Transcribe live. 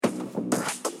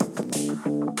Hey,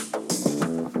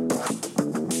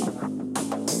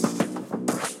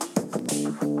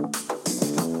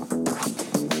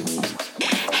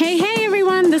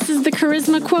 everyone. This is the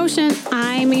Charisma Quotient.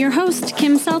 I'm your host,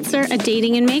 Kim Seltzer, a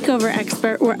dating and makeover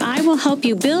expert, where I will help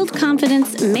you build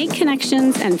confidence, make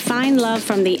connections, and find love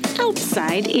from the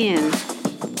outside in.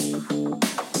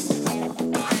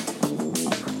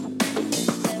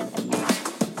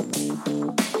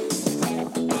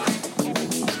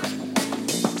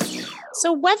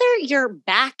 So whether you're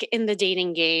back in the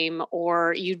dating game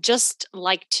or you just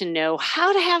like to know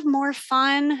how to have more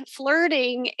fun,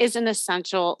 flirting is an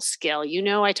essential skill. You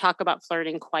know, I talk about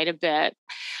flirting quite a bit,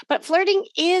 but flirting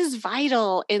is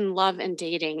vital in love and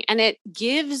dating, and it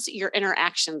gives your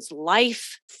interactions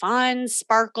life, fun,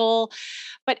 sparkle,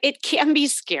 but it can be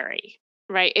scary,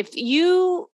 right? If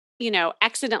you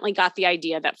accidentally got the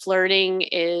idea that flirting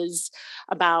is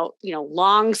about,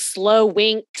 long, slow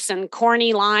winks and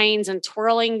corny lines and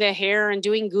twirling the hair and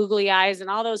doing googly eyes and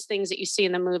all those things that you see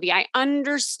in the movie. I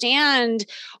understand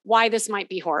why this might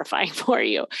be horrifying for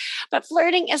you, but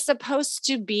flirting is supposed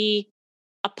to be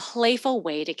a playful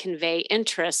way to convey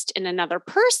interest in another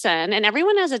person. And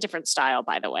everyone has a different style,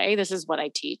 by the way. This is what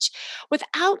I teach,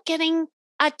 without getting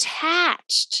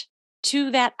attached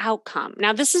to that outcome.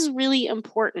 Now, this is really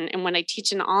important. And when I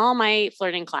teach in all my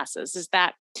flirting classes, is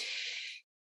that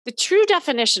the true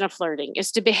definition of flirting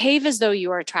is to behave as though you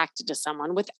are attracted to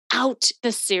someone without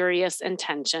the serious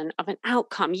intention of an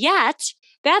outcome. Yet,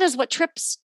 that is what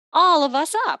trips all of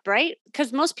us up, right?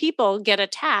 Because most people get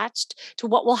attached to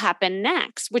what will happen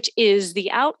next, which is the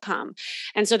outcome.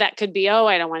 And so that could be,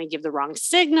 I don't want to give the wrong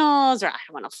signals, or I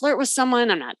don't want to flirt with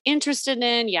someone I'm not interested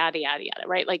in, yada, yada, yada,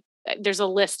 right? Like there's a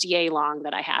list yay long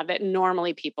that I have that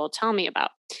normally people tell me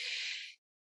about.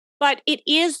 But it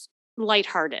is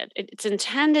lighthearted. It's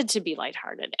intended to be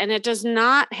lighthearted, and it does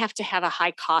not have to have a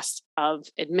high cost of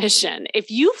admission. If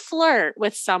you flirt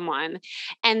with someone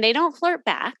and they don't flirt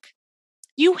back,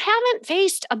 you haven't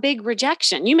faced a big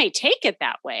rejection. You may take it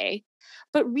that way,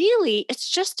 but really it's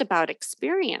just about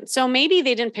experience. So maybe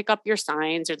they didn't pick up your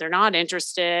signs, or they're not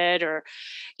interested, or,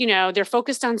 they're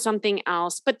focused on something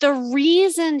else, but the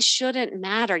reason shouldn't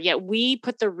matter. Yet we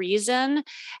put the reason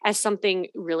as something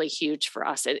really huge for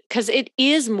us, because it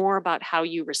is more about how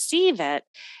you receive it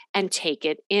and take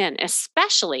it in,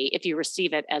 especially if you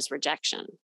receive it as rejection.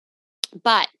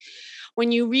 But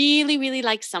when you really, really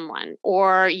like someone,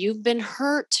 or you've been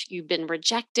hurt, you've been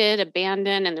rejected,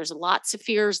 abandoned, and there's lots of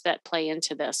fears that play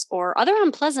into this, or other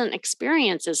unpleasant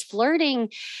experiences, flirting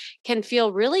can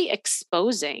feel really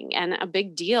exposing and a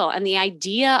big deal. And the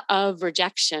idea of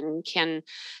rejection can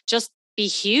just be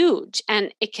huge,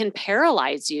 and it can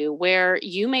paralyze you, where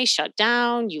you may shut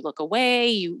down, you look away,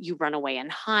 you run away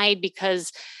and hide,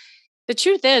 because the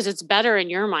truth is, it's better in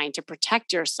your mind to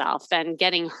protect yourself than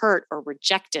getting hurt or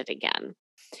rejected again.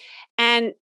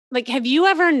 And have you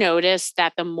ever noticed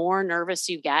that the more nervous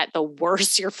you get, the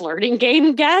worse your flirting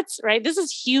game gets, right? This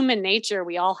is human nature.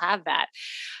 We all have that.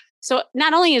 So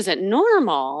not only is it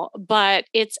normal, but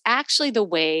it's actually the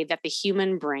way that the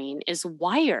human brain is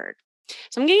wired.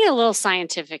 So I'm getting a little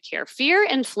scientific here. Fear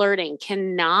and flirting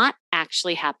cannot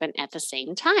actually happen at the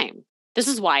same time. This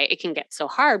is why it can get so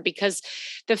hard, because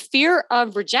the fear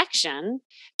of rejection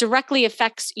directly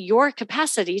affects your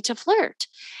capacity to flirt.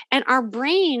 And our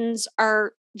brains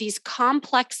are these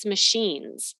complex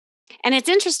machines. And it's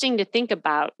interesting to think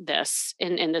about this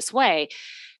in this way,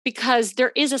 because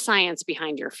there is a science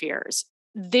behind your fears.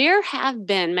 There have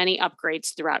been many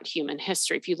upgrades throughout human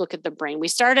history. If you look at the brain, we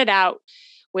started out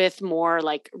with more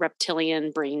like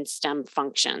reptilian brainstem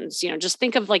functions. Just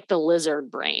think of like the lizard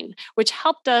brain, which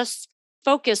helped us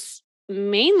focus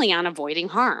mainly on avoiding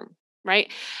harm,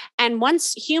 right? And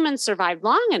once humans survived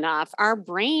long enough, our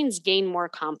brains gain more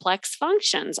complex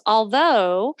functions.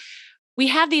 Although we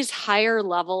have these higher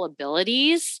level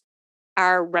abilities,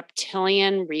 our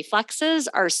reptilian reflexes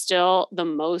are still the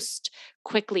most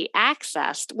quickly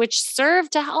accessed, which serve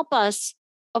to help us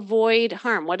avoid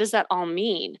harm. What does that all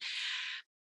mean?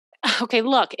 Okay,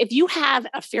 look, if you have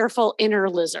a fearful inner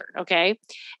lizard, okay,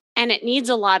 and it needs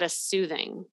a lot of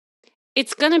soothing,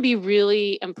 it's going to be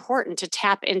really important to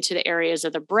tap into the areas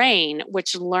of the brain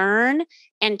which learn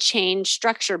and change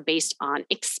structure based on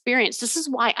experience. This is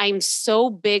why I'm so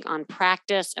big on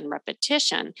practice and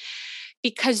repetition,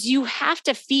 because you have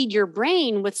to feed your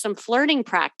brain with some flirting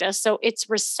practice so it's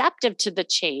receptive to the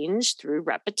change through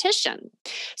repetition.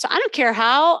 So I don't care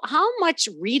how much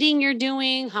reading you're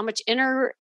doing, how much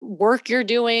inner work you're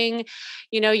doing.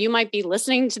 You might be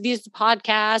listening to these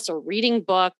podcasts or reading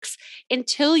books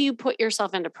until you put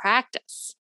yourself into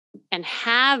practice and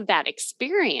have that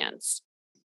experience.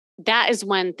 that is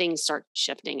when things start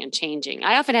shifting and changing.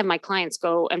 I often have my clients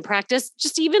go and practice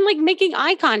just even like making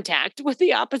eye contact with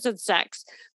the opposite sex.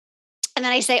 And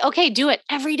then I say, okay, do it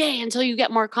every day until you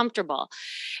get more comfortable.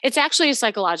 It's actually a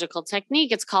psychological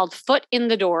technique. It's called foot in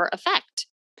the door effect.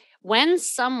 When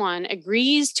someone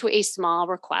agrees to a small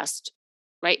request,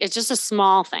 right? It's just a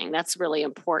small thing. That's really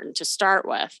important to start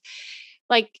with.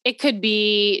 Like it could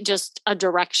be just a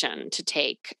direction to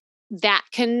take that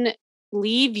can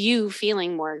leave you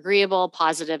feeling more agreeable,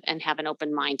 positive, and have an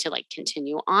open mind to like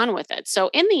continue on with it. So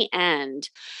in the end,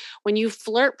 when you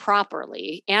flirt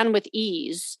properly and with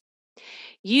ease,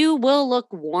 you will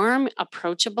look warm,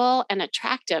 approachable, and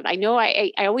attractive. I know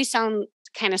I always sound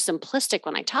kind of simplistic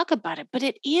when I talk about it, but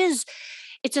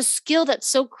it's a skill that's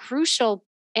so crucial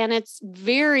and it's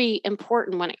very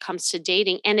important when it comes to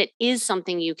dating. And it is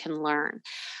something you can learn.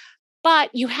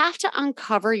 But you have to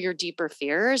uncover your deeper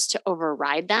fears to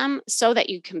override them so that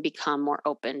you can become more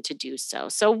open to do so.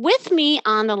 So, with me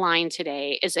on the line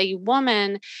today is a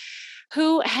woman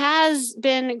who has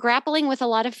been grappling with a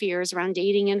lot of fears around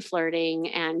dating and flirting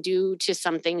and due to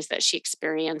some things that she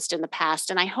experienced in the past.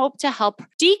 And I hope to help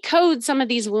decode some of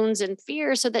these wounds and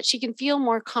fears so that she can feel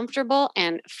more comfortable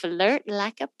and flirt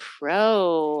like a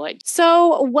pro.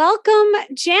 So, welcome,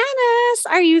 Janice.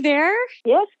 Are you there?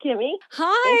 Yes, Kimmy.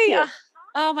 Hi.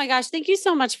 Oh my gosh, thank you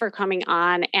so much for coming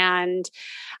on. And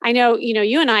I know,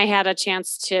 you and I had a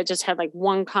chance to just have like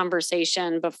one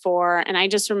conversation before. And I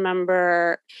just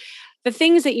remember the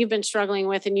things that you've been struggling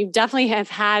with, and you definitely have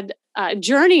had a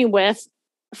journey with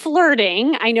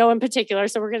flirting, I know in particular.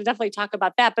 So we're going to definitely talk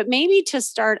about that. But maybe to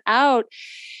start out,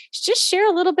 just share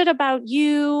a little bit about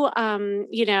you,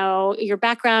 your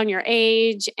background, your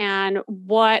age, and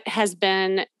what has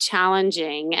been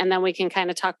challenging. And then we can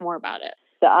kind of talk more about it.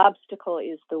 The obstacle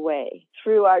is the way.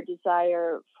 Through our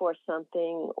desire for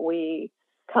something, we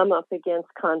come up against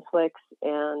conflicts,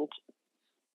 and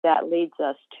that leads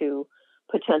us to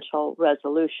potential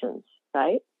resolutions,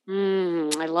 right?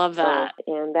 I love that.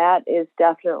 And that is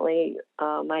definitely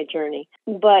my journey.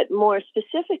 But more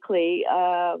specifically,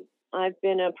 I've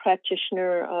been a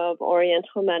practitioner of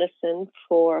Oriental medicine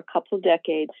for a couple of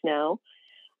decades now.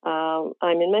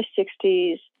 I'm in my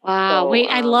 60s. Wow. Wait,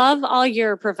 I love all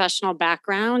your professional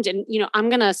background. And, I'm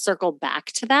going to circle back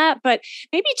to that, but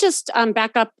maybe just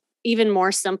back up even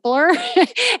more simpler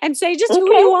and say just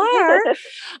who you are.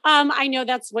 I know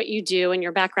that's what you do in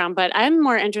your background, but I'm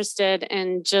more interested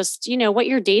in just, what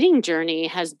your dating journey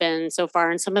has been so far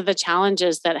and some of the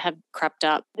challenges that have crept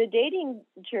up. The dating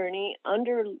journey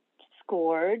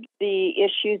underscored the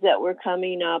issues that were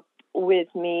coming up with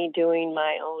me doing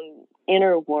my own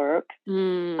inner work,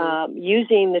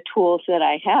 using the tools that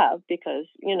I have, because,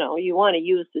 you want to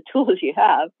use the tools you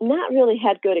have. Not really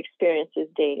had good experiences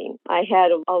dating. I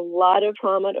had a lot of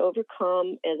trauma to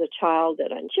overcome as a child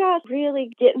that I'm just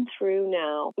really getting through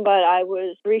now. But I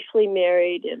was briefly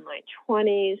married in my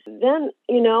 20s. Then,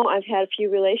 I've had a few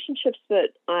relationships,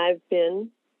 but I've been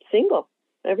single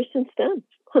ever since then.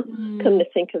 Come to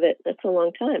think of it, that's a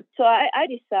long time. So I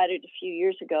decided a few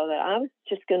years ago that I was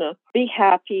just going to be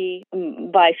happy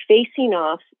by facing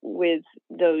off with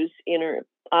those inner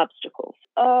obstacles.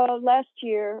 Last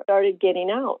year, I started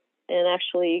getting out and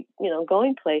actually,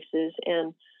 going places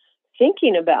and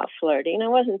thinking about flirting. I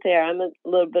wasn't there. I'm a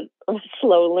little bit of a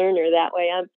slow learner that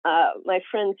way. My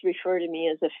friends refer to me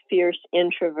as a fierce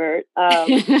introvert.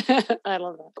 I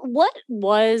love that. What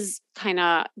was kind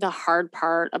of the hard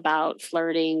part about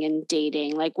flirting and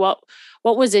dating? Like what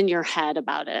was in your head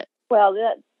about it? Well,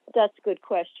 that's a good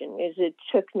question. It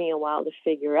took me a while to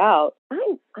figure out.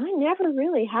 I never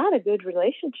really had a good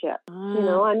relationship.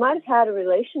 I might have had a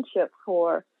relationship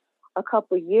for a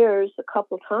couple of years, a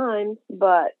couple of times,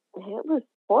 but it was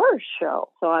a horror show.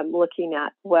 So I'm looking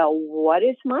at, well, what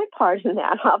is my part in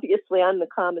that? Obviously, I'm the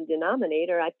common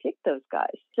denominator. I picked those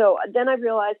guys. So then I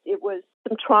realized it was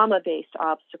some trauma-based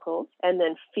obstacles and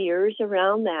then fears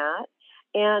around that,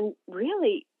 and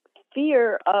really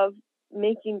fear of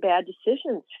making bad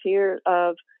decisions, fear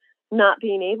of not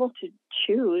being able to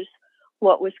choose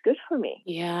what was good for me.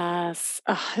 Yes.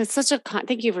 It's such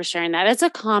thank you for sharing that. It's a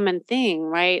common thing,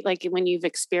 right? Like when you've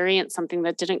experienced something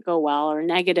that didn't go well or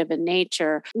negative in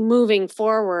nature, moving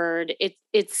forward,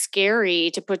 it's scary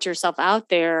to put yourself out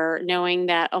there knowing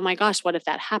that, oh my gosh, what if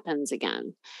that happens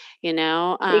again?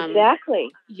 Exactly.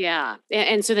 Yeah.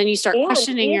 And so then you start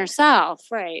questioning yourself,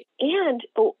 right? And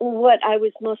what I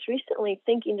was most recently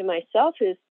thinking to myself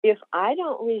is, if I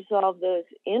don't resolve those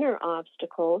inner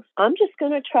obstacles, I'm just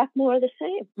going to attract more of the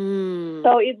same.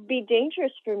 So it'd be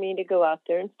dangerous for me to go out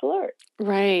there and flirt.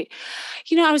 Right.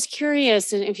 I was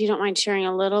curious, and if you don't mind sharing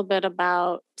a little bit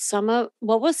about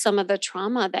what was some of the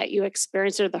trauma that you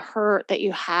experienced or the hurt that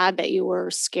you had that you were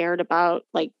scared about,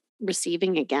 like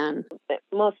receiving again?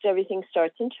 Most everything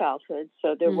starts in childhood.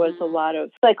 So there was a lot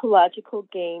of psychological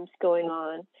games going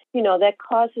on, that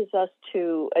causes us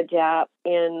to adapt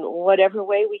in whatever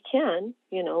way we can,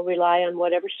 rely on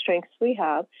whatever strengths we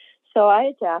have. So I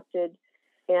adapted,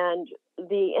 and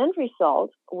the end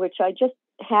result, which I just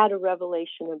had a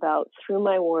revelation about through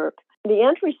my work, the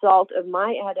end result of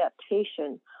my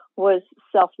adaptation was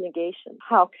self-negation.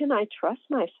 How can I trust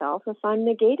myself if I'm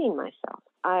negating myself?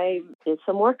 I did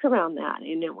some work around that,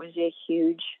 and it was a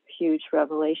huge, huge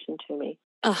revelation to me.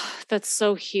 Oh, that's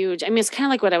so huge. I mean, it's kind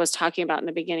of like what I was talking about in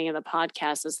the beginning of the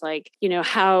podcast is like,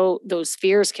 how those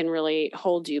fears can really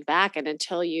hold you back. And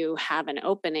until you have an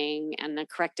opening and the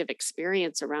corrective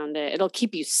experience around it, it'll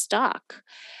keep you stuck.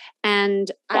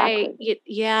 And Exactly.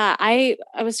 I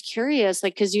was curious,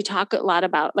 like, cause you talk a lot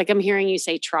about, like, I'm hearing you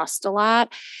say trust a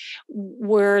lot.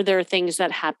 Were there things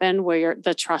that happened where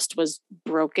the trust was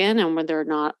broken, and were there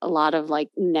not a lot of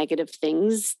like negative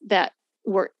things that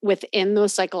were within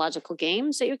those psychological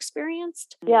games that you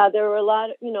experienced? Yeah, there were a lot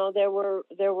of, there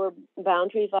were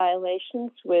boundary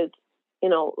violations with,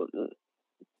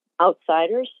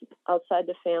 outsiders outside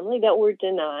the family that were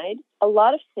denied. A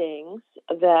lot of things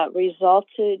that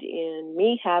resulted in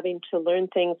me having to learn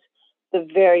things the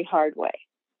very hard way.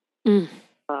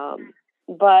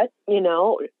 But,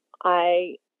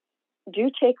 I do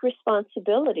take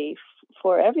responsibility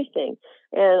for everything.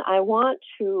 And I want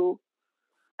to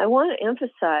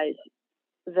emphasize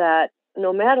that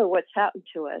no matter what's happened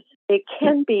to us, it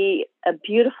can be a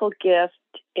beautiful gift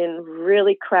in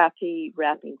really crappy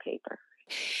wrapping paper.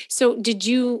 So did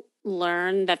you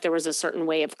learn that there was a certain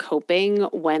way of coping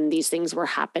when these things were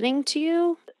happening to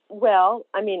you? Well,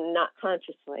 I mean, not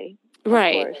consciously,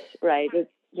 right. Of course, right?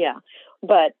 Yeah.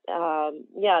 But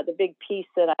the big piece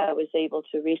that I was able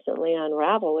to recently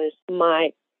unravel is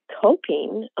my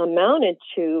coping amounted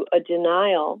to a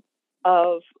denial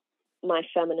of my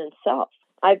feminine self.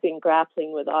 I've been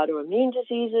grappling with autoimmune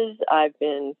diseases. I've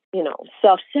been,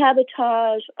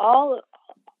 self-sabotage,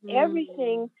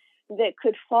 everything that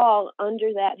could fall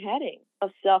under that heading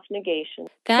of self-negation.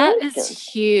 That is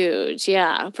huge.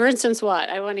 Yeah. For instance, what?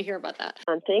 I want to hear about that.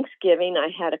 On Thanksgiving, I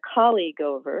had a colleague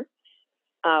over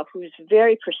who's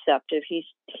very perceptive.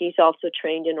 He's also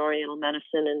trained in Oriental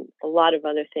medicine and a lot of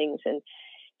other things. And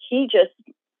he just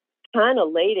kind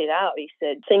of laid it out. He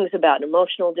said things about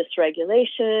emotional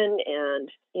dysregulation and,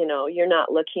 you're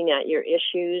not looking at your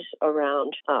issues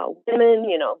around women,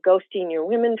 ghosting your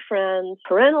women friends,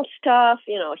 parental stuff.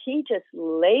 He just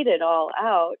laid it all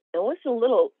out. It was a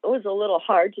little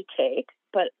hard to take,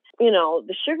 but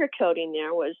the sugarcoating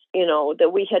there was,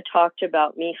 that we had talked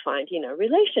about me finding a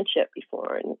relationship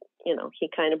before. And, he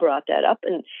kind of brought that up.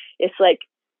 And it's like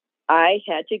I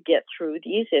had to get through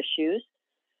these issues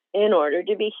in order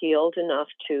to be healed enough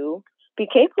to be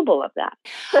capable of that.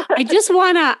 I just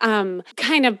want to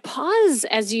kind of pause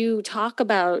as you talk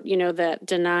about, the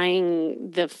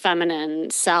denying the feminine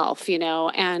self,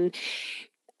 and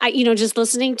I, just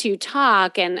listening to you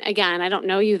talk. And again, I don't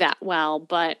know you that well,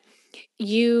 but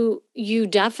you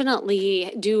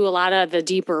definitely do a lot of the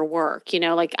deeper work,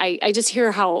 like I just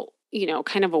hear how,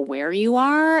 kind of aware you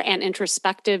are and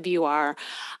introspective you are.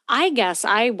 I guess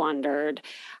I wondered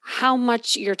how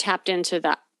much you're tapped into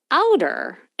the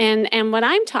outer. And what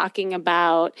I'm talking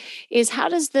about is how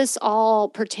does this all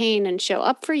pertain and show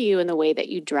up for you in the way that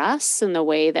you dress, and the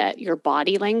way that your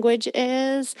body language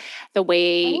is, the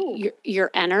way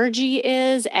your energy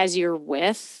is as you're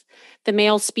with the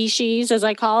male species, as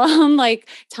I call them. Like,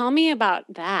 tell me about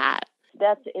that.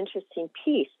 That's an interesting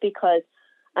piece because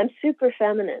I'm super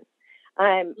feminine.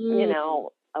 I'm,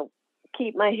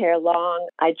 keep my hair long.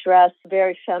 I dress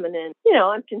very feminine.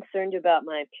 I'm concerned about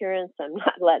my appearance. I'm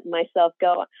not letting myself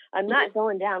go. I'm not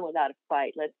going down without a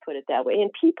fight. Let's put it that way.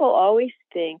 And people always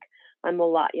think I'm a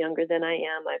lot younger than I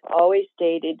am. I've always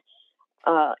dated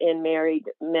and married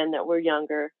men that were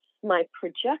younger. My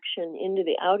projection into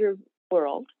the outer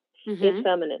world is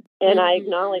feminine, and I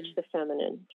acknowledge the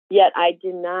feminine. Yet I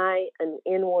deny an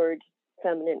inward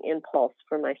feminine impulse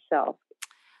for myself.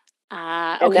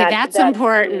 Okay, that's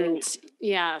important.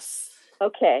 Yes.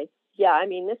 Okay. Yeah. I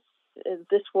mean,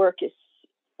 this work is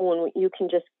when you can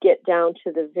just get down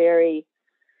to the very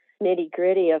nitty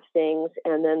gritty of things,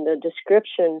 and then the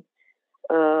description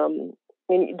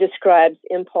describes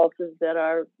impulses that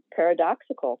are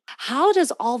paradoxical. How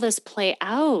does all this play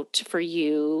out for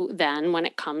you then when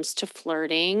it comes to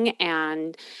flirting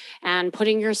and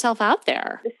putting yourself out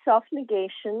there? The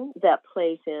self-negation that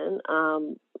plays in,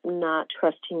 not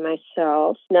trusting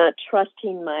myself, not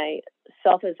trusting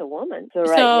myself as a woman, the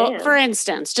right So, man. for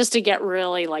instance, just to get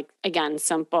really again,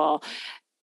 simple,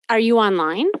 are you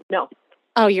online? No.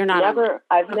 Oh, you're not Never. online.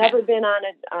 I've never been on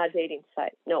a dating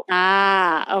site. No.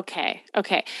 Ah, okay.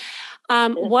 Okay.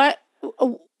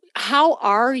 How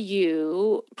are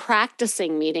you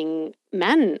practicing meeting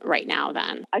men right now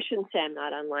then? I shouldn't say I'm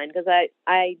not online because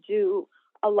I do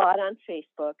a lot on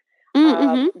Facebook,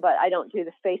 but I don't do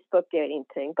the Facebook dating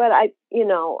thing. But I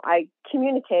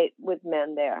communicate with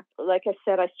men there. Like I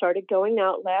said, I started going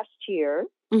out last year.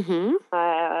 Being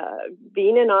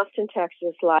in Austin,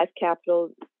 Texas,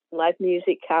 live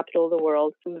music capital of the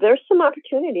world, there's some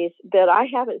opportunities that I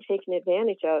haven't taken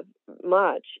advantage of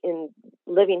much in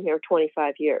living here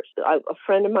 25 years. A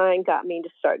friend of mine got me to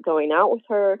start going out with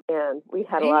her, and we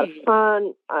had a lot of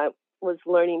fun. I was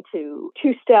learning to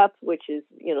two-step, which is,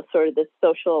 sort of the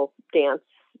social dance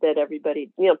that everybody,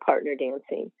 partner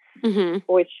dancing,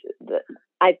 which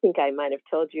I think I might have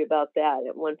told you about that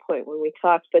at one point when we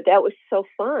talked, but that was so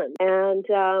fun. And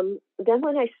then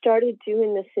when I started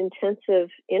doing this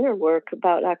intensive inner work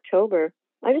about October,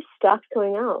 I just stopped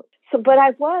going out. So, but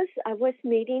I was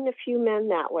meeting a few men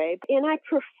that way, and I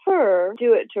prefer to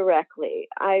do it directly.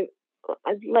 I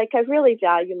really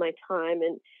value my time,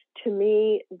 and to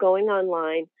me, going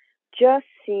online just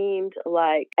seemed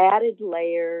like added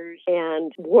layers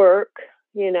and work,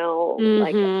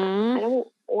 like I don't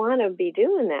want to be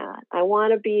doing that. I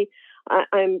want to be,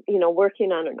 I'm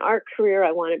working on an art career.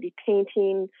 I want to be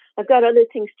painting. I've got other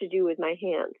things to do with my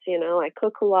hands. I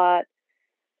cook a lot.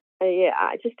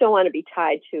 I just don't want to be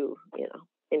tied to,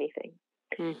 anything.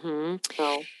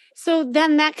 So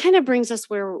then that kind of brings us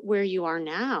where you are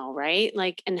now, right?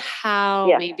 And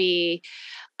how maybe,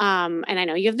 and I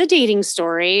know you have the dating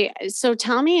story. So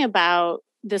tell me about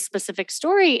the specific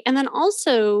story. And then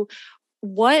also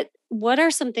what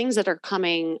are some things that are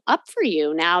coming up for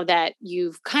you now that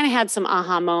you've kind of had some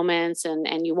aha moments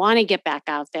and you want to get back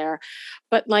out there,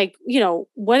 but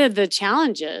what are the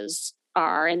challenges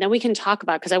are? And then we can talk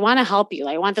about, because I want to help you.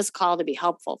 I want this call to be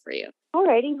helpful for you.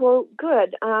 Alrighty, well,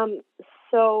 good.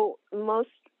 So most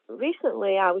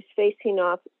recently I was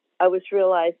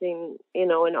realizing,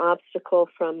 an obstacle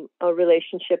from a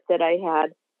relationship that I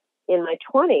had in my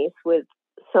 20s with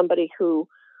somebody who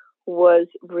was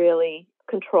really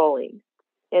controlling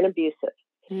and abusive.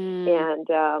 And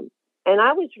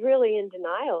I was really in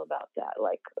denial about that.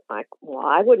 Well,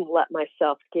 I wouldn't let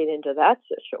myself get into that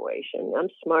situation. I'm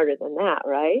smarter than that,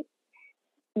 right?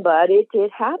 But it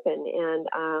did happen. And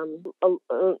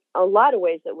a lot of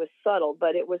ways it was subtle,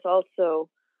 but it was also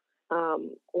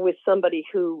with somebody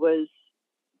who was,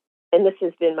 and this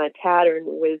has been my pattern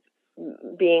with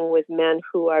being with men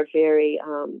who are very,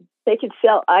 they could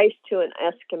sell ice to an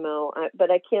Eskimo, but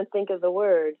I can't think of the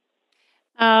word.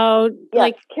 Oh,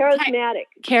 yes, charismatic.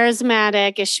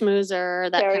 Charismatic, a schmoozer,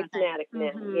 that charismatic kind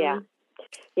of thing. Men, yeah.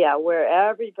 Yeah, where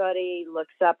everybody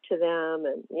looks up to them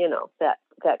and,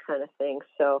 that kind of thing.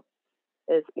 So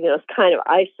it's kind of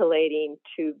isolating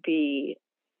to be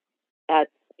at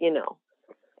the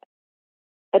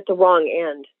wrong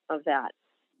end of that.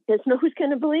 There's no who's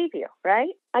going to believe you,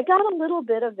 right? I got a little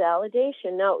bit of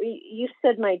validation. Now, you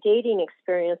said my dating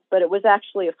experience, but it was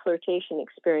actually a flirtation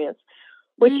experience,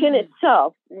 which in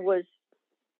itself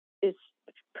is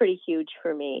pretty huge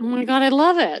for me. Oh my God, I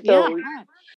love it.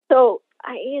 So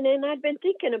and I'd been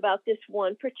thinking about this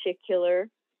one particular,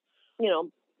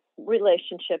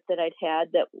 relationship that I'd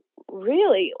had that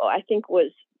really, I think,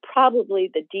 was probably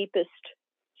the deepest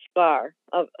scar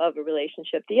of a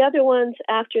relationship. The other ones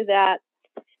after that,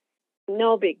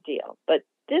 no big deal. But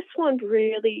this one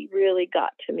really, really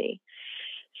got to me.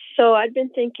 So I'd been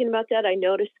thinking about that. I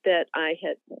noticed that I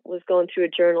was going through a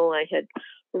journal. I had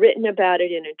written about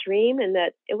it in a dream, and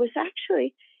that it was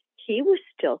actually, he was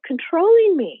still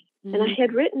controlling me. And I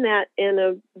had written that in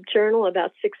a journal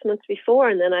about 6 months before,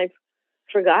 and then I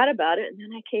forgot about it, and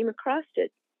then I came across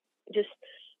it just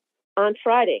on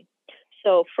Friday.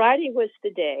 So Friday was the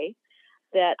day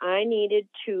that I needed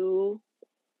to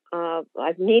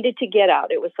get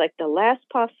out. It was like the last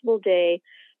possible day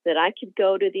that I could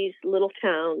go to these little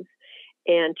towns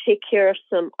and take care of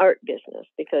some art business,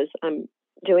 because I'm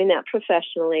doing that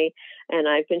professionally, and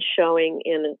I've been showing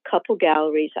in a couple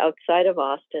galleries outside of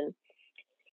Austin.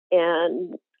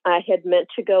 And I had meant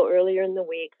to go earlier in the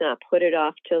week, not put it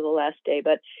off till the last day.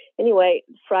 But anyway,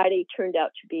 Friday turned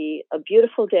out to be a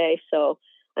beautiful day, so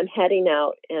I'm heading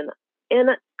out, and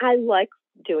I like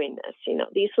doing this.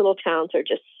 These little towns are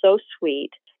just so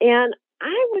sweet. And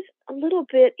I was a little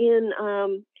bit in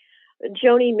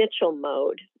Joni Mitchell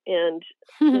mode. And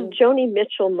Joni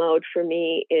Mitchell mode for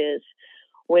me is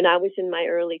when I was in my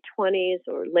early 20s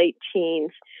or late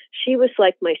teens. She was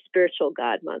like my spiritual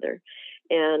godmother.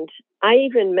 And I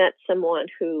even met someone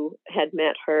who had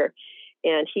met her.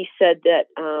 And he said that,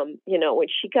 when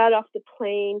she got off the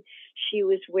plane, she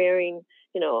was wearing,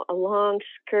 a long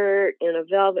skirt and a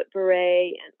velvet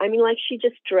beret. I mean, like she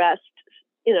just dressed,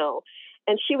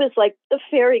 and she was like the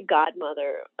fairy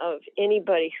godmother of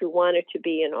anybody who wanted to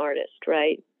be an artist,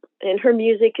 right? And her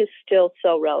music is still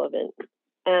so relevant.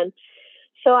 And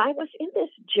so I was in this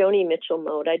Joni Mitchell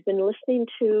mode. I'd been listening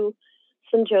to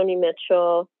some Joni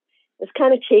Mitchell. It's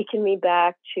kind of taken me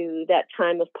back to that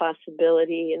time of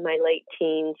possibility in my late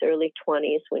teens, early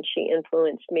 20s when she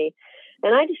influenced me.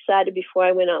 And I decided before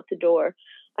I went out the door,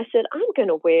 I said, I'm going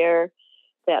to wear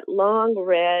that long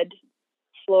red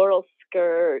floral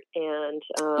skirt and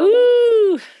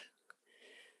a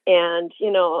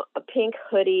pink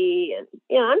hoodie. And,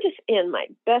 I'm just in my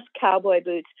best cowboy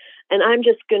boots. And I'm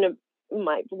just going to,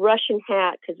 my Russian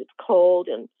hat because it's cold.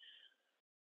 And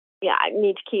I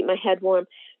need to keep my head warm.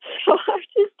 So I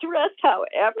just dressed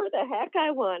however the heck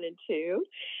I wanted to,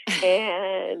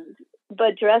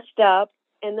 but dressed up.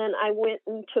 And then I went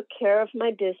and took care of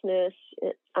my business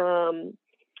in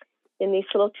these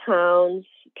little towns,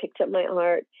 picked up my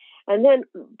art. And then,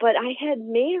 but I had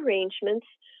made arrangements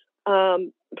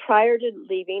prior to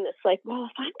leaving. It's like, well,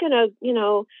 if I'm going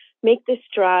to, make this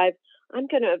drive, I'm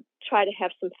going to try to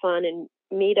have some fun and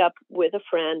meet up with a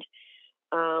friend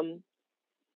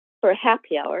for a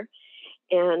happy hour.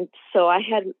 And so I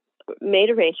had made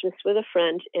arrangements with a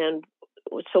friend. And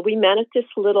so we met at this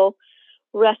little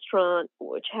restaurant,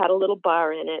 which had a little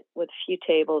bar in it with a few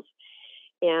tables.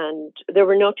 And there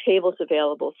were no tables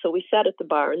available. So we sat at the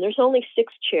bar, and there's only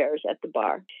 6 chairs at the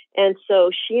bar. And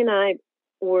so she and I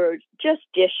were just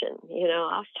dishing.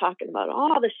 I was talking about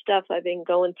all the stuff I've been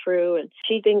going through and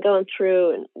she'd been going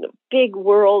through and the big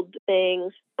world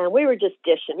things. And we were just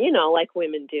dishing, like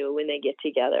women do when they get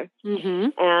together. Mm-hmm.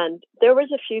 And there was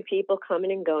a few people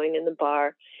coming and going in the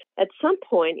bar. At some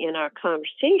point in our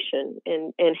conversation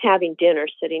and having dinner,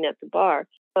 sitting at the bar,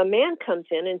 a man comes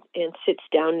in and sits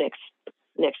down next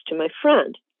to my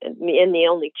friend and in the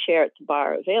only chair at the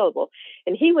bar available.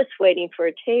 And he was waiting for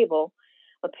a table,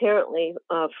 apparently,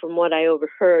 from what I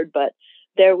overheard, but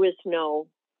there were no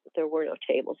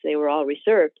tables. They were all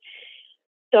reserved.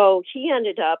 So he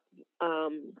ended up,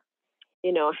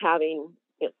 having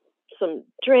some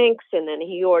drinks, and then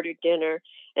he ordered dinner.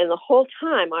 And the whole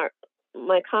time,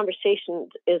 my conversation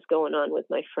is going on with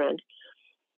my friend.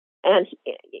 And,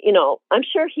 I'm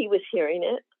sure he was hearing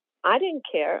it. I didn't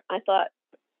care. I thought,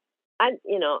 I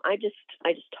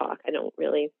just talk. I don't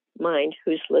really mind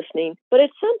who's listening. But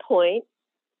at some point,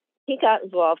 he got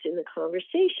involved in the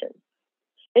conversation.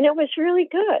 And it was really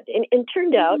good. And it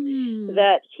turned out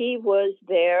that he was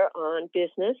there on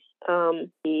business.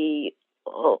 He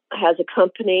has a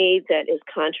company that is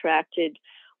contracted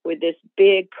with this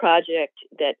big project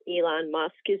that Elon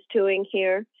Musk is doing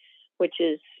here, which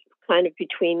is kind of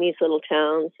between these little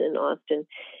towns in Austin.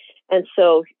 And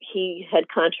so he had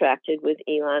contracted with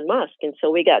Elon Musk. And so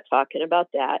we got talking about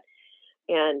that.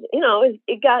 And,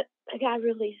 it got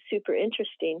really super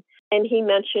interesting. And he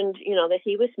mentioned, that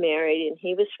he was married and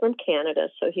he was from Canada.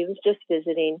 So he was just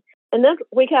visiting. And then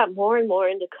we got more and more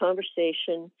into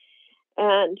conversation.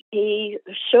 And he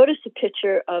showed us a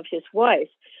picture of his wife.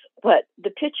 But the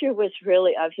picture was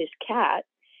really of his cat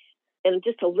and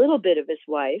just a little bit of his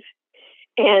wife.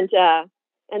 And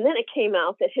then it came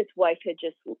out that his wife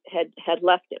had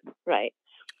left him, right?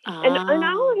 And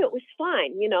all of it was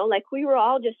fine, like we were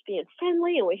all just being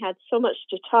friendly and we had so much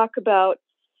to talk about.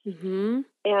 Mm-hmm.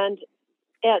 And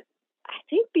I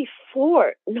think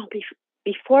before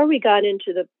we got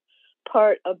into the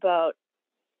part about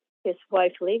his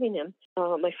wife leaving him,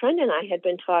 my friend and I had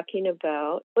been talking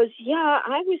about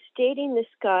I was dating this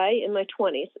guy in my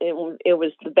 20s. It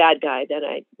was the bad guy that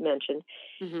I mentioned.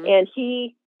 Mm-hmm. And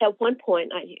he, at one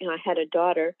point, I had a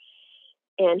daughter,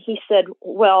 and he said,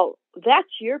 well,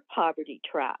 that's your poverty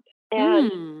trap.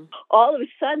 And all of a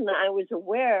sudden, I was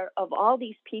aware of all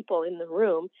these people in the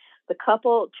room, the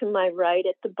couple to my right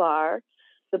at the bar,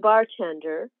 the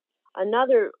bartender,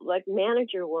 another like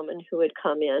manager woman who had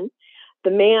come in,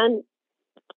 the man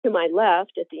to my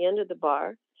left at the end of the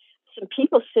bar, some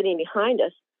people sitting behind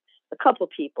us, a couple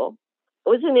people. It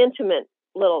was an intimate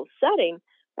little setting.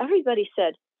 Everybody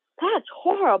said, that's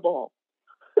horrible.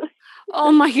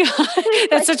 Oh my God.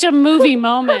 That's such a movie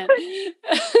moment.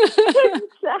 Exactly.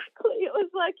 It was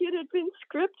like it had been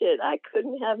scripted. I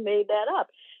couldn't have made that up.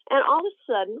 And all of a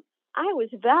sudden, I was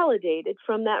validated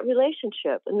from that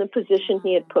relationship and the position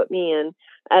he had put me in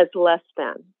as less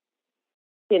than,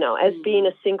 as being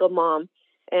a single mom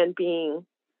and being,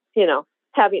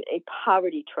 having a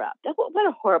poverty trap. What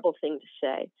a horrible thing to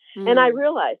say. And I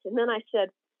realized, and then I said,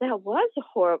 that was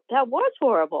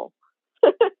horrible.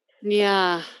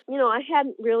 Yeah. I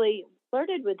hadn't really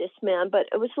flirted with this man, but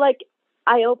it was like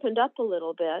I opened up a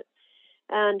little bit,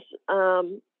 and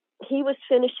he was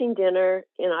finishing dinner,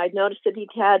 and I noticed that he'd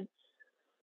had,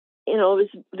 it was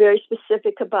very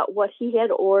specific about what he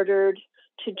had ordered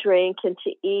to drink and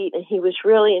to eat, and he was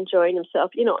really enjoying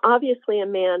himself. Obviously a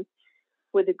man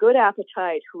with a good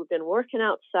appetite who had been working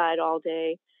outside all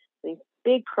day, these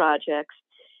big projects,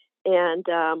 and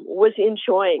was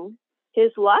enjoying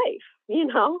his life,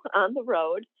 on the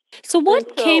road. So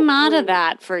what came out of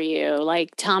that for you?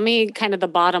 Like, tell me kind of the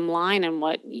bottom line and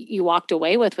what you walked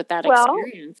away with that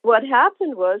experience. What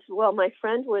happened was, my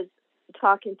friend was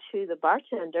talking to the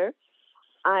bartender.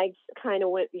 I kind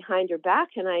of went behind her back,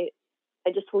 and I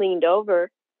just leaned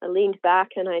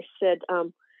back, and I said,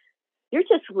 you're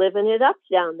just living it up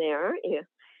down there, aren't you?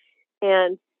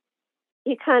 And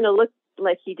he kind of looked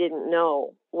like he didn't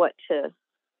know what to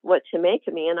make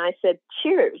of me. And I said,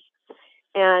 cheers.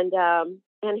 And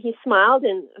he smiled,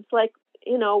 and it's like,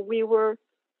 we were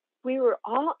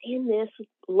all in this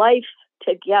life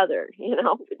together,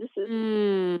 this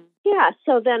is, yeah.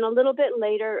 So then a little bit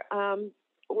later,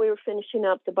 we were finishing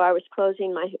up, the bar was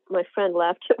closing. My friend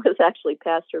left. It was actually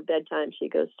past her bedtime. She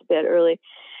goes to bed early.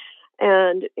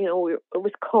 And, it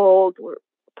was cold. We're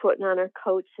putting on our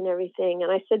coats and everything.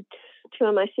 And I said to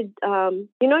him,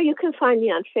 you can find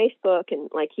me on Facebook. And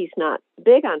like, he's not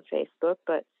big on Facebook,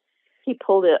 but he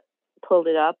pulled it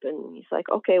up, and he's like,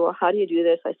 okay, well, how do you do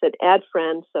this? I said, add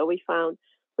friends. So we found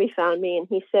me, and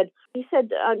he said,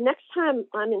 next time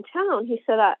I'm in town, he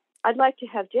said, I'd like to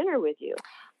have dinner with you,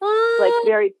 like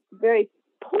very, very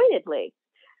pointedly.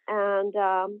 And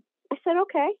I said,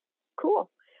 okay, cool.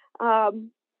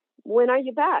 When are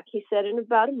you back? He said, in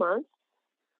about a month.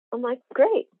 I'm like,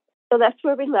 great. So that's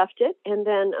where we left it. And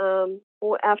then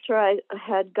after I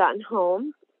had gotten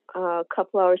home, a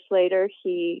couple hours later,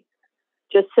 he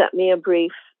just sent me a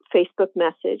brief Facebook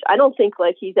message. I don't think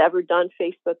like he's ever done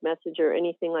Facebook Messenger or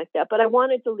anything like that, but I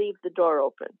wanted to leave the door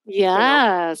open.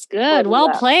 Yes, good. Well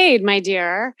played, my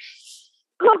dear.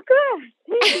 Oh, good.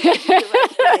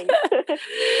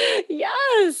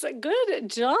 Yes, good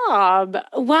job.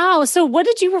 Wow. So what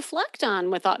did you reflect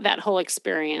on with that whole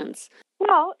experience?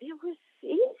 Well, it was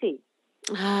easy.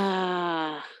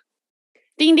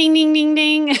 Ding, ding, ding, ding,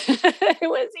 ding. It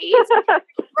was easy,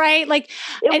 right? Like,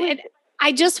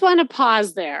 I just want to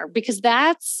pause there because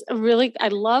that's I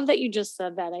love that you just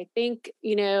said that. I think,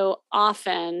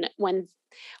 often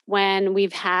when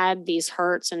we've had these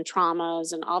hurts and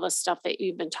traumas and all the stuff that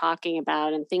you've been talking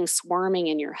about and things swarming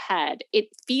in your head, it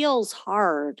feels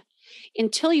hard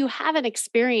until you have an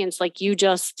experience like you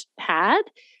just had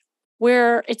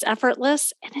where it's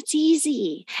effortless and it's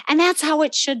easy. And that's how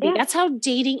it should be. Yeah. That's how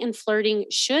dating and flirting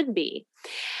should be.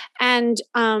 And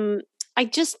I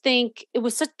just think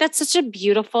that's such a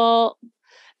beautiful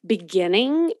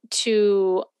beginning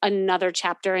to another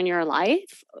chapter in your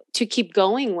life to keep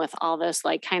going with all this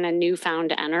like kind of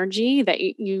newfound energy that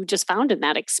you just found in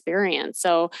that experience.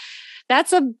 So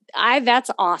that's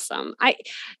awesome.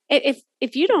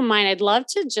 If you don't mind, I'd love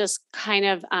to just kind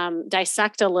of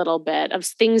dissect a little bit of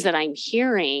things that I'm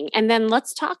hearing, and then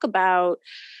let's talk about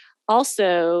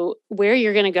also where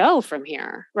you're going to go from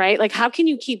here, right? Like, how can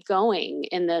you keep going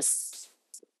in this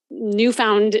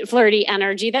newfound flirty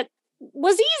energy that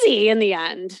was easy in the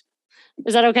end?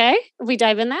 Is that okay if we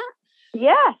dive in that?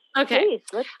 Yes. Okay. Please,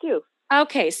 let's do.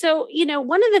 Okay. So,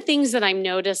 one of the things that I'm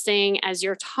noticing as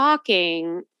you're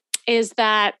talking is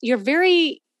that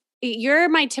you're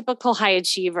my typical high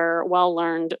achiever,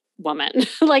 well-learned woman.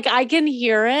 Like, I can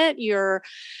hear it. You're,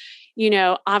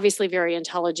 obviously very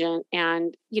intelligent.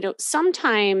 And,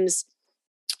 sometimes,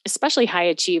 especially high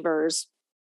achievers,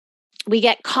 we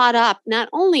get caught up not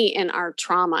only in our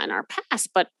trauma and our past,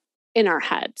 but in our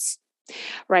heads,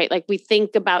 right? Like, we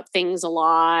think about things a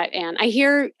lot. And I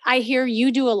hear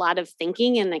you do a lot of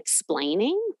thinking and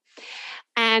explaining.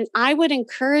 And I would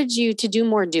encourage you to do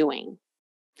more doing.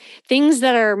 Things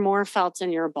that are more felt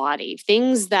in your body,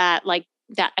 things that like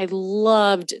that. I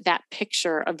loved that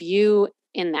picture of you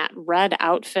in that red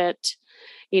outfit,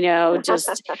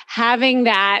 just having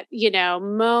that,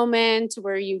 moment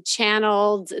where you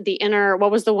channeled the inner,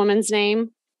 what was the woman's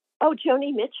name? Oh,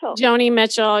 Joni Mitchell. Joni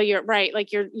Mitchell, you're right.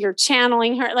 Like you're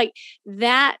channeling her like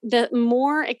that. The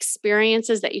more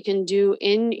experiences that you can do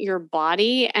in your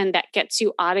body and that gets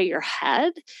you out of your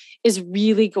head is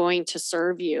really going to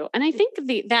serve you. And I think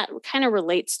that kind of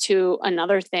relates to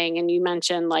another thing. And you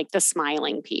mentioned like the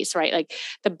smiling piece, right? Like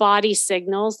the body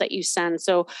signals that you send.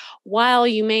 So while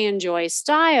you may enjoy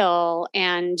style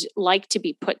and like to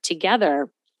be put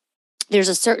together, there's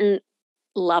a certain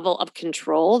level of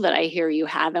control that I hear you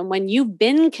have. And when you've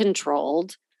been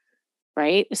controlled,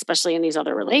 right, especially in these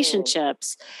other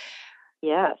relationships,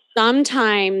 yes,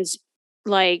 sometimes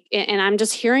like, and I'm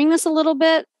just hearing this a little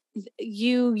bit,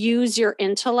 you use your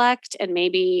intellect and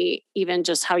maybe even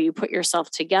just how you put yourself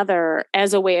together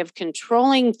as a way of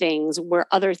controlling things where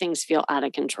other things feel out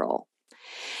of control.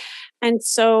 And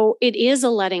so it is a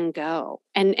letting go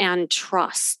and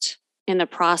trust in the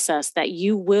process that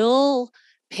you will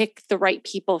pick the right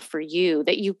people for you,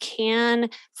 that you can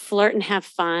flirt and have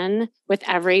fun with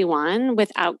everyone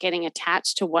without getting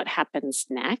attached to what happens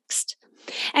next.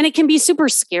 And it can be super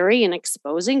scary and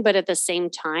exposing, but at the same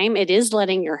time, it is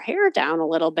letting your hair down a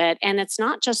little bit. And it's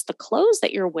not just the clothes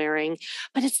that you're wearing,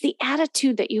 but it's the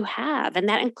attitude that you have. And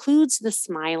that includes the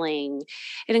smiling,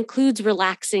 it includes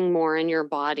relaxing more in your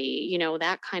body,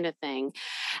 that kind of thing.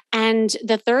 And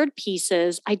the third piece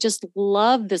is I just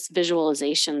love this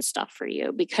visualization stuff for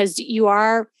you because you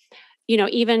are,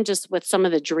 even just with some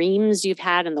of the dreams you've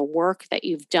had and the work that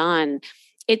you've done,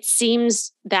 it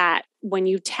seems that when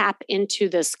you tap into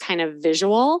this kind of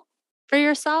visual for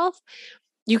yourself,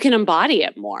 you can embody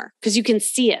it more because you can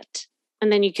see it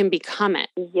and then you can become it.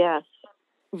 Yes.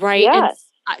 Right. Yes.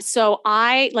 And so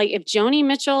I like if Joni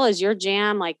Mitchell is your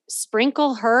jam, like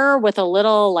sprinkle her with a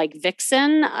little like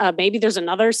vixen. Maybe there's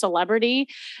another celebrity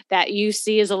that you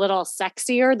see is a little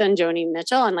sexier than Joni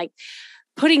Mitchell and like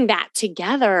putting that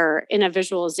together in a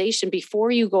visualization before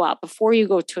you go out, before you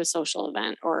go to a social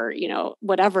event or,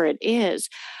 whatever it is,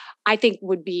 I think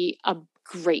would be a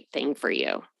great thing for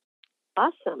you.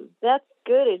 Awesome. That's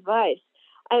good advice.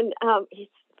 And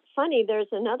it's funny, there's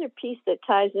another piece that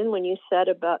ties in when you said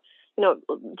about,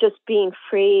 just being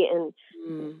free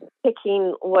and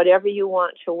picking whatever you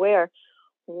want to wear.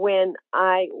 When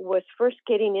I was first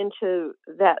getting into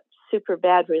that super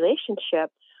bad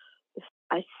relationship,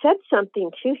 I said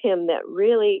something to him that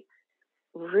really,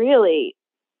 really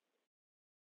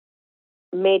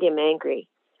made him angry.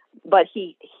 But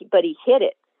he hid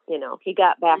it. He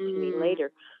got back to me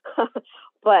later.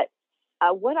 But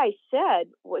what I said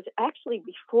was actually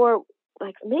before,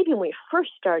 like maybe when we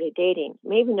first started dating,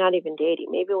 maybe not even dating,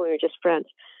 maybe when we were just friends.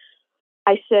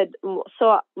 I said,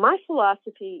 so my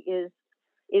philosophy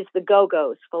is the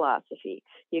Go-Go's philosophy.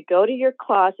 You go to your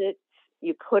closet,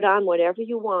 you put on whatever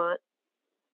you want,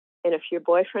 and if your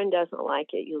boyfriend doesn't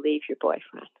like it, you leave your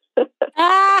boyfriend.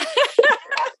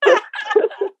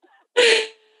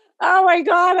 Oh my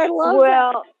God, I love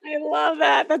that. I love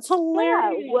that. That's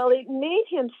hilarious. Yeah, well, it made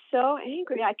him so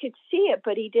angry. I could see it,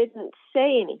 but he didn't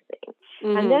say anything.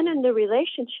 Mm-hmm. And then in the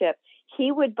relationship,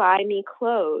 he would buy me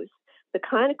clothes, the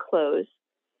kind of clothes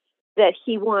that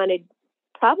he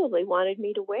probably wanted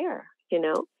me to wear,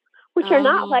 which are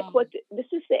not like this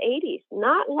is the 80s,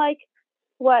 not like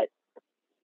what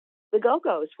the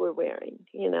Go-Go's were wearing,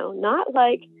 not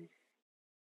like,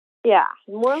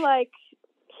 more like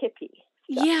hippie.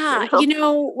 Stuff, yeah.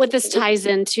 What this ties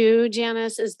into,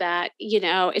 Janice, is that,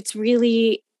 it's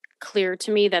really clear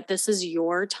to me that this is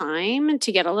your time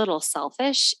to get a little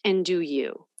selfish and do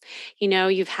you.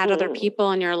 You've had other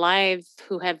people in your life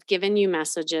who have given you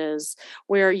messages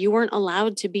where you weren't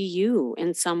allowed to be you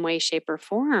in some way, shape, or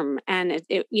form. And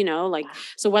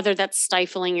so whether that's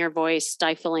stifling your voice,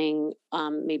 stifling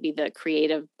maybe the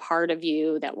creative part of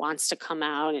you that wants to come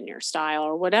out in your style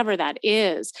or whatever that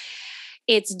is,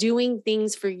 it's doing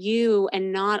things for you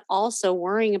and not also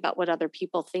worrying about what other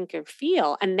people think or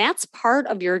feel. And that's part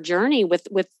of your journey with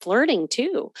flirting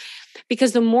too.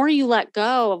 Because the more you let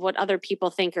go of what other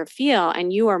people think or feel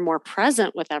and you are more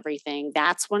present with everything,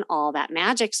 that's when all that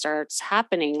magic starts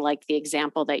happening, like the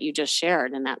example that you just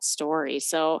shared in that story.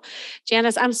 So,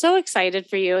 Janice, I'm so excited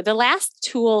for you. The last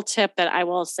tool tip that I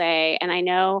will say, and I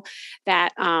know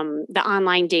that the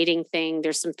online dating thing,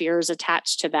 there's some fears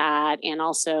attached to that. And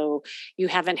also you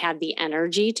haven't had the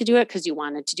energy to do it because you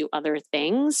wanted to do other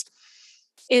things,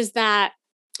 is that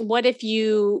what if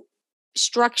you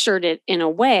structured it in a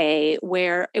way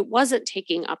where it wasn't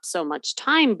taking up so much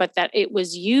time, but that it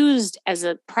was used as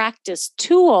a practice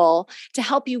tool to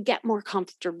help you get more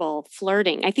comfortable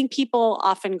flirting. I think people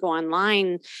often go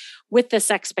online with this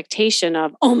expectation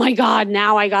of, oh my God,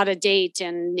 now I got a date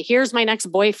and here's my next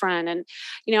boyfriend. And,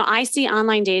 I see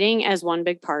online dating as one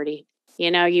big party.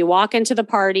 You walk into the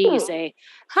party, you say,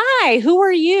 "Hi, who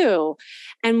are you?"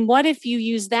 And what if you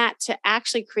use that to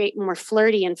actually create more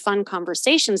flirty and fun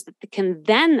conversations that can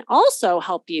then also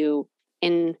help you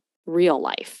in real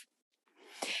life?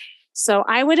 So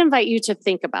I would invite you to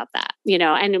think about that,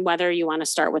 and whether you want to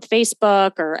start with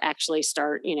Facebook or actually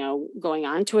start, going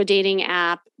on to a dating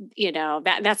app,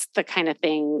 that's the kind of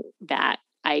thing that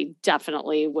I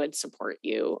definitely would support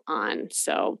you on.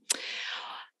 So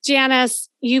Janice,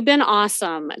 you've been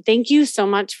awesome. Thank you so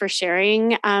much for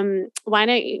sharing. Why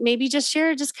don't you maybe just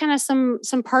share just kind of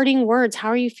some parting words? How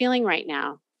are you feeling right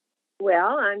now?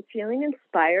 Well, I'm feeling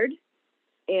inspired,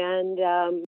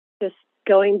 and just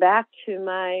going back to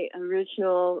my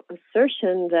original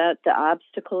assertion that the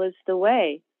obstacle is the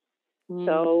way.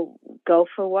 So go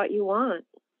for what you want.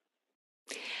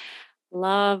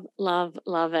 Love, love,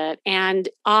 love it. And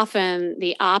often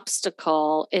the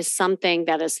obstacle is something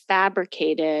that is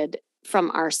fabricated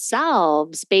from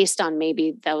ourselves based on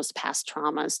maybe those past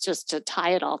traumas, just to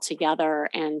tie it all together.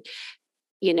 And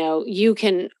you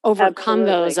can overcome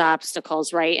those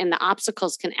obstacles, right? And the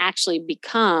obstacles can actually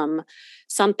become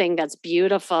something that's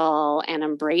beautiful and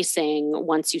embracing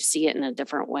once you see it in a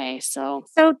different way. So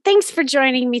thanks for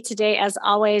joining me today. As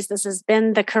always, this has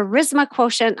been the Charisma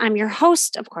Quotient. I'm your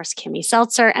host, of course, Kimmy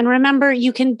Seltzer. And remember,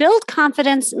 you can build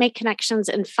confidence, make connections,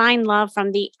 and find love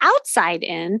from the outside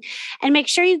in. And make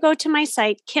sure you go to my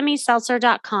site,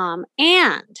 kimmyseltzer.com.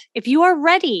 And if you are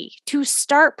ready to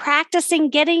start practicing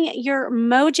getting your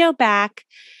mojo back,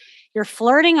 you're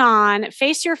flirting on,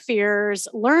 face your fears,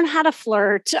 learn how to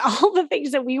flirt, all the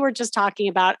things that we were just talking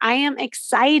about, I am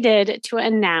excited to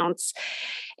announce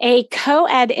a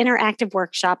co-ed interactive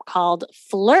workshop called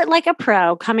Flirt Like a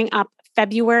Pro coming up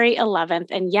February 11th.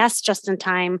 And yes, just in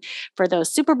time for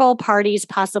those Super Bowl parties,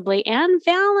 possibly, and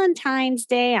Valentine's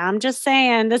Day. I'm just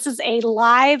saying, this is a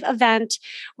live event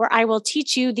where I will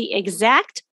teach you the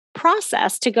exact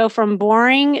process to go from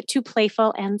boring to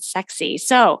playful and sexy.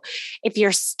 So if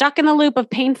you're stuck in the loop of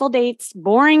painful dates,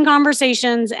 boring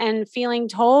conversations, and feeling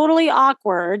totally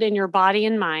awkward in your body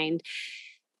and mind,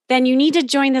 then you need to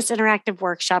join this interactive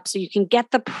workshop so you can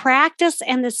get the practice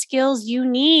and the skills you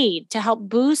need to help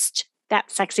boost that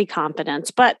sexy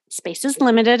confidence. But space is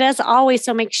limited as always.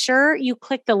 So make sure you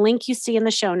click the link you see in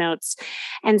the show notes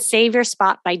and save your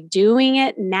spot by doing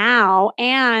it now.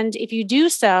 And if you do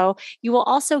so, you will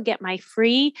also get my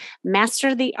free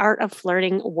Master the Art of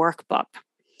Flirting workbook.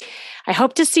 I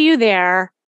hope to see you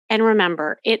there. And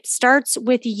remember, it starts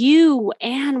with you,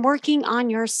 and working on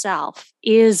yourself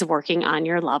is working on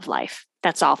your love life.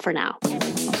 That's all for now.